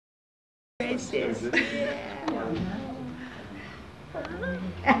Precious.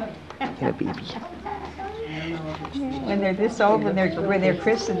 Get a baby. When they're this old, when they're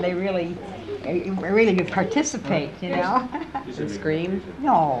christened, they really participate, you know. And scream?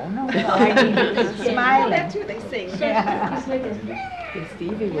 No. I mean, smiling. That's what they sing. Yeah. And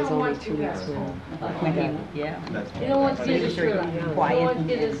Stevie was only 2 weeks when When yeah. You don't want to see this Very through. quiet.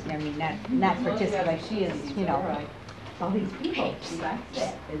 I mean, not participate like she is, you know. All these people.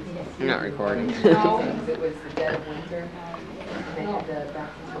 You're not recording. No, because it was the dead of winter. And they had the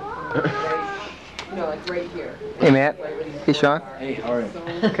baptismal right, like right here. Hey, Matt. Hey, Sean. Hey, how are you?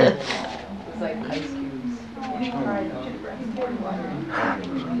 Okay. It was like ice cubes.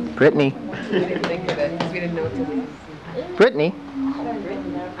 Brittany. We didn't think of it because we didn't know what to do. Brittany.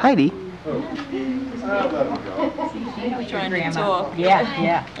 Heidi. Trying to talk.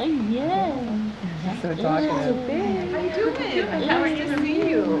 Yeah. Oh, yeah. So talkative. How you doing? Nice to see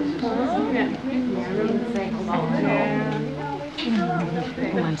you.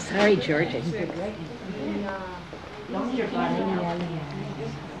 Oh, I'm sorry, Georgia.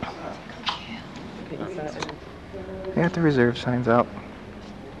 I got the reserve signs out.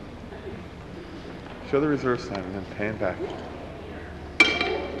 Show the reserve sign and then pan back.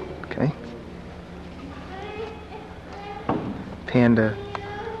 Okay. Panda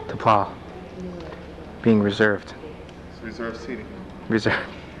to Paul. Being reserved. It's reserve seating. Reserve.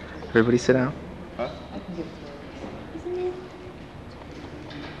 Everybody sit down. Huh?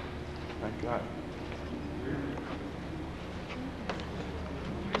 Thank God.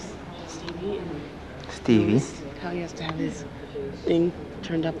 Stevie. How he has to have his thing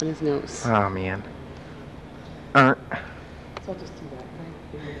turned up in his nose. Oh, man. So I'll just do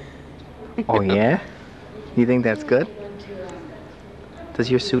that. Oh, yeah? You think that's good?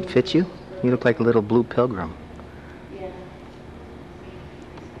 Does your suit fit you? You look like a little blue pilgrim.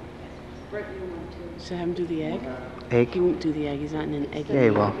 Should I have him do the egg? Egg? He won't do the egg. He's not in an egg. Okay,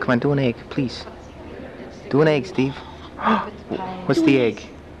 well, come on, do an egg, please. Do an egg, Steve. What's the egg?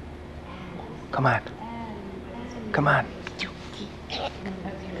 Come on. Come on.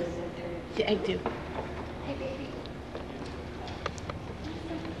 The egg too.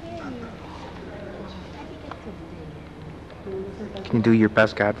 Can you do your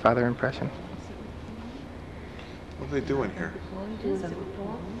best Godfather impression? What are they doing here?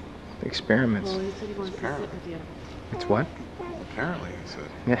 Experiments. Apparently. It's what? Apparently, he said.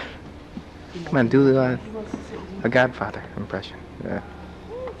 Yeah. Come on, do a Godfather impression. No.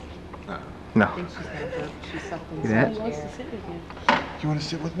 No. See that? You want to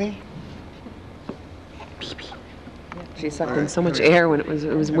sit with me? She sucked in so much air when it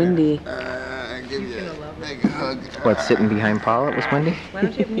was windy. Give you a big hug. What, sitting behind Paul? It was windy? Why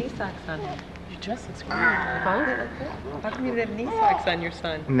don't you have knee socks on? Your dress looks great. Huh? How come you have knee socks on your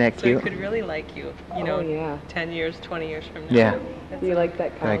son? Isn't that So he cute? could really like you, you know, Oh, yeah. 10 years, 20 years from now. Yeah. That's You like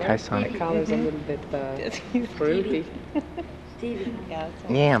that collar? Like high Sonic. The collar's a little bit fruity. Yeah.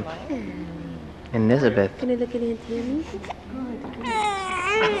 Yeah. Elizabeth. Can I look at Aunt Tammy?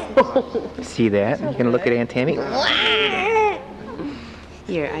 See that? You gonna look at Aunt Tammy?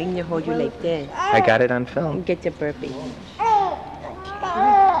 Here, I'm gonna hold you like this. I got it on film. And get your burpee.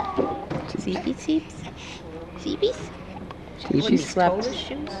 Seepy seeps? Seepies? She slept.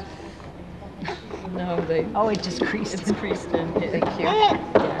 shoes? No, they. Oh, it just creased. It's creased in. Thank you.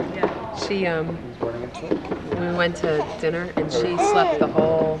 She we went to dinner and she slept the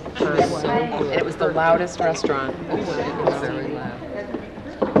whole time. And it was the loudest restaurant. Very loud.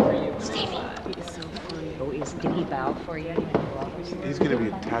 Stevie, he is so funny. Oh, did he bow for you? He's going to be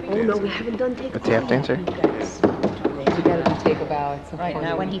a tap Oh no, we dancer. haven't done take A tap dancer? We gotta do take a bow. It's so Right, funny.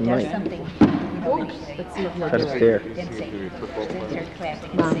 now When he Right. does something, Let's see if we'll Try do to it. stare. then say, He's going to be a football then player. start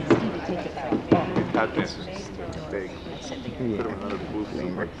clapping and say, Stevie, take it back. Tap dancers. Big. Put him in another blue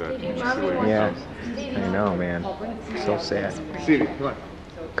thing like that. See what he Yeah. does. I know, man. So sad. Stevie, come on.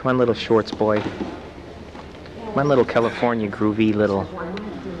 Come on, little shorts boy. Come on, little California groovy little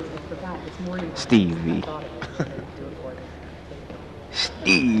Stevie.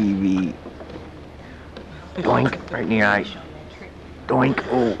 Stevie. Doink, right in the eye. Doink.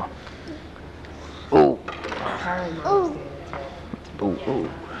 Oh. Oh. Oh. Oh.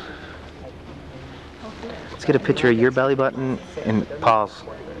 Let's get a picture of your belly button and Paul's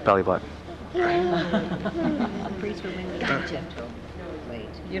belly button.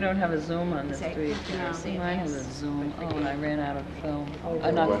 You don't have a Zoom on this, do you? Mine has a Zoom. Oh, and I ran out of film.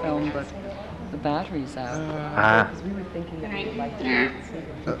 Not film, but the battery's out. Ah. We were thinking that we would like to see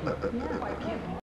the